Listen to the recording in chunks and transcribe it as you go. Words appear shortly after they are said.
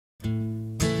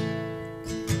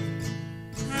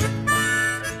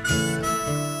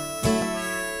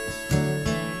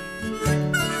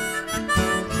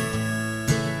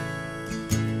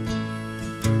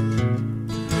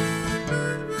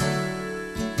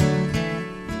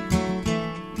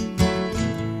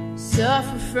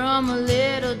Suffer from a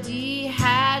little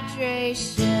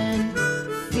dehydration,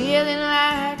 feeling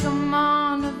like I'm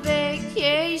on a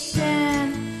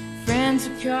vacation. Friends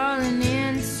are calling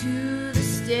into the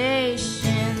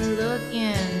station,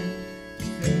 looking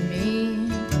for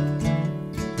me.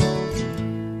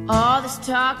 All this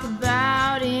talk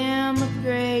about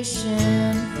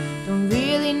immigration, don't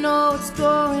really know what's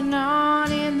going on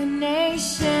in the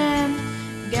nation.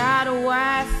 Got a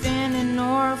wife and an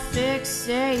oral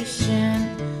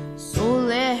fixation, so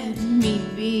let me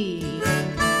be.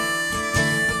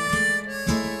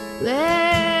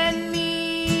 Let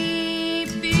me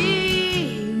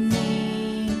be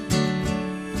me.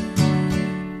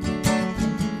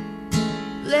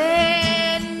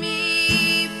 Let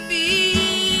me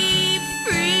be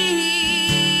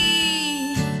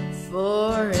free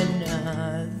for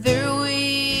another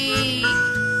week.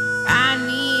 I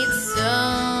need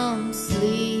some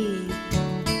sleep.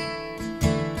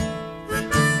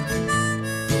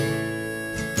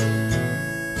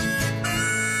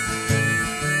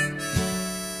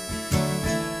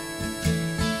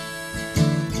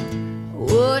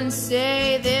 Wouldn't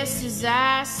say this is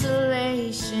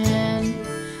isolation,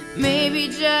 maybe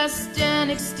just an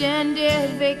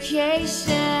extended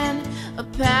vacation, a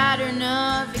pattern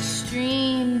of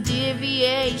extreme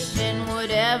deviation.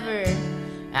 Whatever,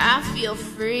 I feel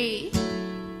free.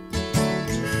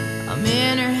 I'm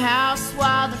in her house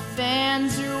while the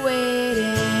fans are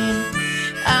waiting.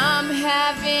 I'm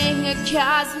having a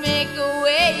cosmic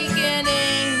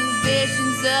awakening,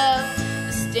 visions of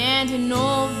a standing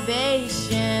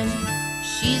ovation.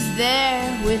 She's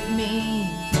there with me,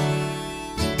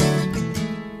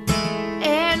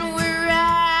 and we're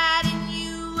writing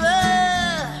you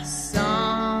a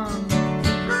song,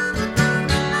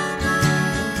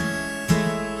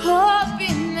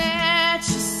 hoping that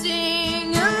you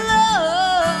sing along.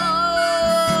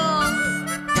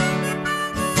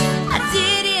 I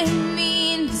didn't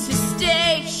mean to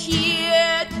stay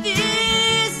here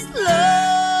this long,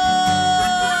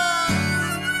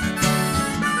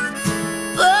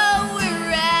 but we're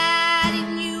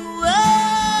writing you a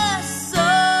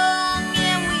song,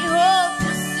 and we hope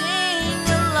you'll sing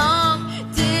along.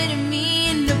 Didn't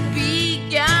mean to be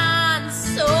gone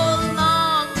so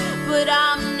long, but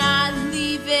I'm not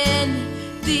leaving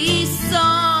these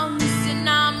songs, and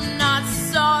I'm not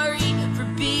sorry for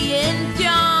being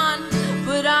gone,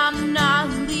 but I'm not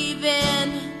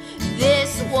leaving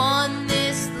this one,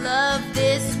 this love,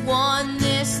 this one,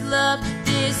 this love,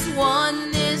 this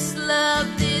one, this love,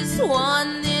 this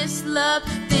one, this love,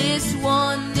 this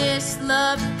one, this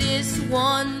love, this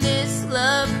one, this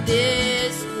love,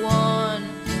 this one,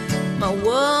 my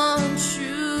one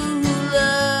true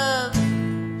love.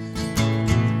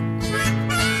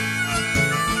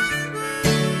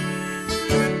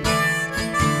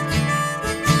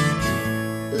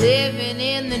 Living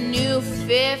in the new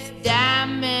fifth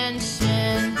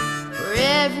dimension, where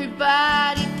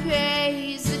everybody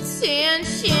pays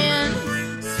attention.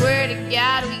 Swear to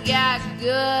God we got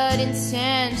good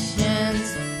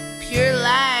intentions, pure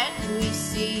light we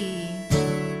see.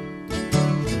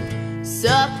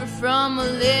 Suffer from a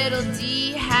little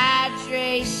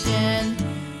dehydration,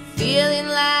 feeling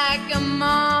like I'm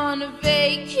on a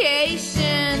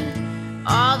vacation.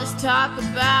 All this talk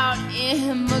about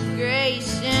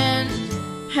immigration,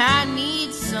 I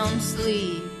need some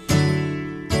sleep,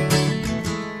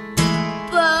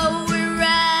 but we're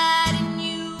writing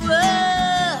you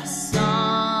a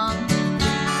song,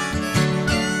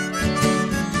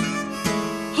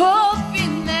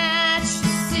 hoping that you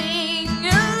sing along.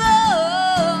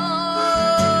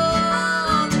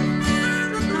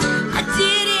 I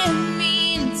didn't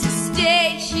mean to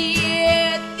stay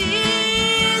here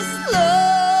this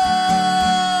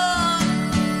long,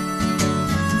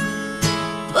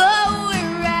 but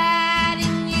we're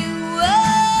writing you a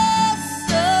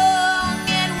song,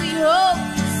 and we hope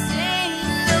you sing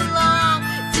along.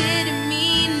 Didn't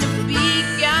mean to be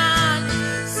gone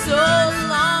so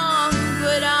long,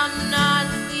 but I'm not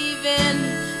leaving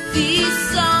these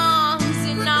songs,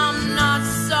 and I'm not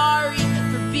sorry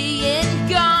for being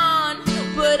gone,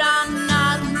 but I'm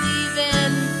not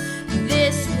leaving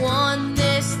this one,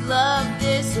 this love,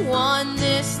 this one,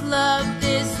 this love,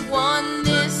 this one,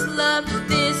 this love,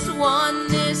 this one,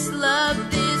 this love,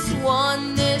 this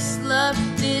one, this love,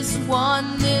 this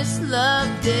one, this love,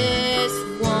 this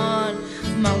one,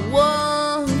 my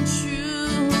one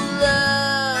true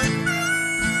love.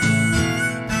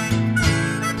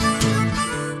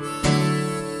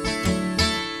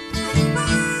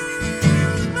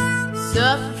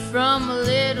 Suffer from a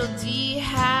little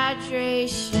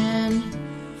dehydration,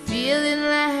 feel feeling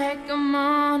like I'm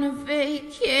on a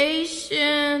vacation.